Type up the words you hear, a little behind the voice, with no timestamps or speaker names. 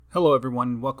Hello,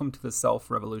 everyone. Welcome to the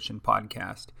Self-Revolution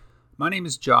Podcast. My name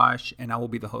is Josh, and I will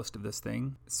be the host of this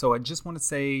thing. So I just want to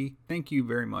say thank you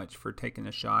very much for taking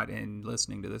a shot and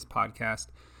listening to this podcast.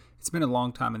 It's been a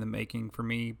long time in the making for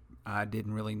me. I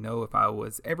didn't really know if I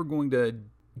was ever going to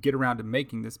get around to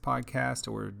making this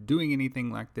podcast or doing anything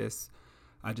like this.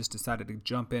 I just decided to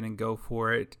jump in and go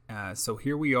for it. So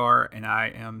here we are, and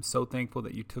I am so thankful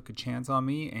that you took a chance on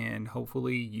me, and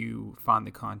hopefully you find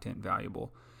the content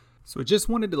valuable. So I just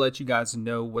wanted to let you guys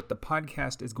know what the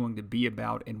podcast is going to be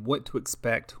about and what to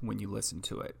expect when you listen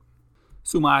to it.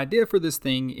 So my idea for this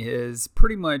thing is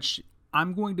pretty much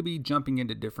I'm going to be jumping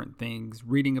into different things,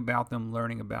 reading about them,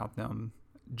 learning about them,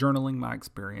 journaling my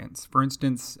experience. For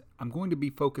instance, I'm going to be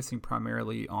focusing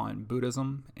primarily on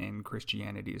Buddhism and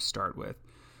Christianity to start with.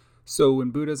 So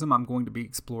in Buddhism, I'm going to be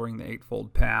exploring the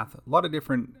Eightfold Path, a lot of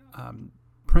different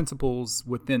principles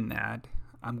within that.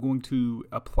 I'm going to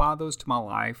apply those to my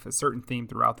life, a certain theme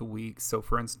throughout the week. So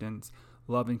for instance,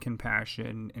 love and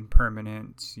compassion,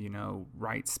 impermanence,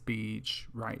 right speech,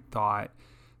 right thought,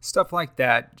 stuff like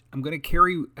that. I'm going to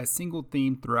carry a single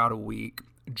theme throughout a week,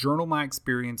 journal my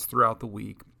experience throughout the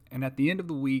week. And at the end of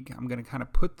the week, I'm going to kind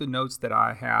of put the notes that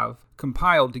I have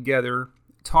compiled together,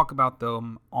 talk about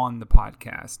them on the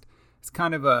podcast. It's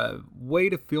kind of a way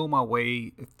to feel my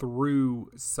way through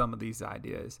some of these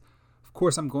ideas. Of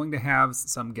course, I'm going to have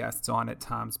some guests on at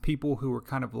times, people who are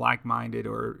kind of like-minded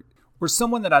or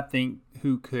someone that I think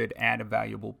who could add a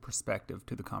valuable perspective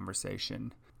to the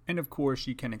conversation. And of course,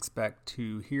 you can expect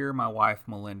to hear my wife,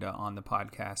 Melinda, on the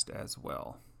podcast as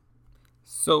well.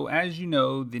 So as you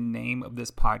know, the name of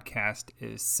this podcast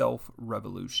is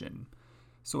Self-Revolution.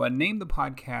 So I named the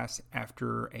podcast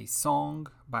after a song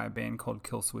by a band called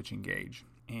Killswitch Engage.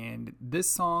 And this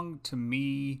song, to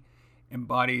me,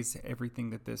 embodies everything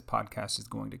that this podcast is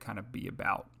going to kind of be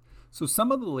about. So some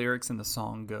of the lyrics in the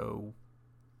song go,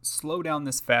 slow down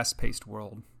this fast-paced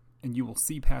world, and you will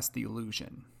see past the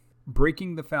illusion.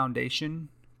 Breaking the foundation,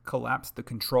 collapse the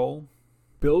control.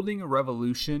 Building a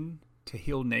revolution to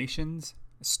heal nations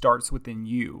starts within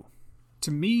you.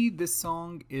 To me, this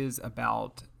song is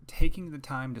about taking the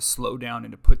time to slow down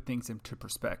and to put things into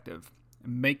perspective,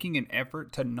 making an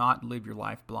effort to not live your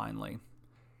life blindly.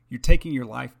 You're taking your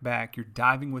life back, you're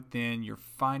diving within, you're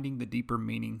finding the deeper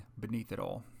meaning beneath it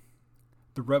all.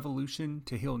 The revolution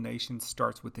to heal nations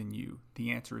starts within you.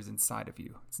 The answer is inside of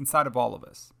you. It's inside of all of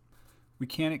us. We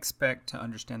can't expect to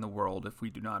understand the world if we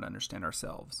do not understand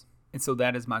ourselves. And so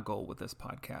that is my goal with this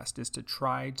podcast, is to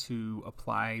try to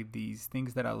apply these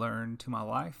things that I learned to my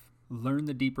life, learn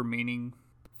the deeper meaning,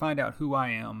 find out who I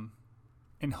am,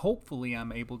 and hopefully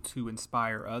I'm able to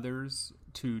inspire others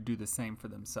to do the same for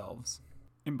themselves.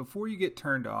 And before you get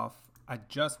turned off, I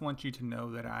just want you to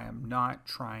know that I am not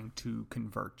trying to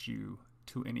convert you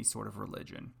to any sort of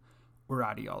religion or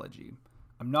ideology.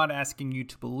 I'm not asking you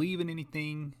to believe in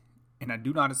anything, and I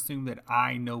do not assume that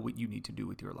I know what you need to do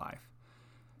with your life.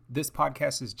 This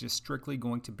podcast is just strictly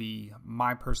going to be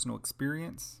my personal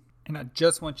experience, and I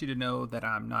just want you to know that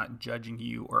I'm not judging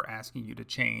you or asking you to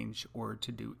change or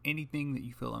to do anything that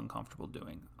you feel uncomfortable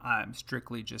doing. I'm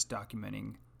strictly just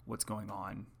documenting what's going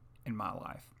on in my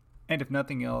life. And if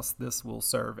nothing else, this will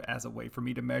serve as a way for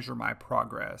me to measure my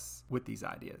progress with these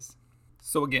ideas.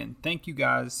 So again, thank you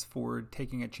guys for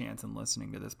taking a chance and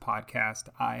listening to this podcast.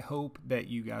 I hope that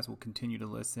you guys will continue to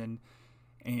listen,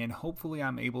 and hopefully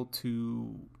I'm able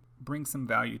to bring some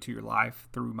value to your life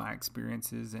through my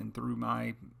experiences and through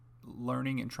my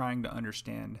learning and trying to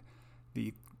understand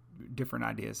the different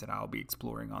ideas that I'll be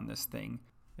exploring on this thing.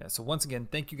 So once again,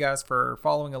 thank you guys for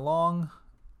following along.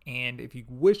 And if you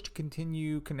wish to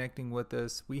continue connecting with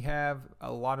us, we have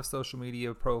a lot of social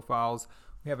media profiles.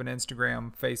 We have an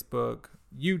Instagram, Facebook,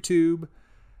 YouTube.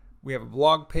 We have a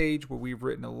blog page where we've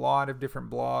written a lot of different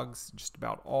blogs just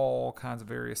about all kinds of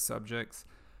various subjects.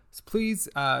 So please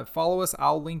follow us.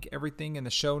 I'll link everything in the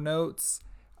show notes.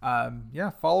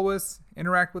 Follow us,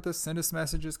 interact with us, send us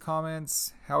messages,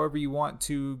 comments, however you want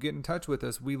to get in touch with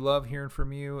us. We love hearing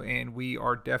from you, and we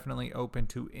are definitely open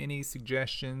to any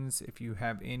suggestions. If you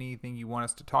have anything you want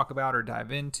us to talk about or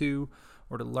dive into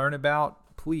or to learn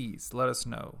about, please let us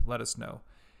know.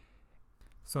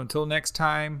 So until next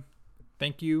time,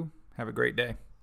 thank you. Have a great day.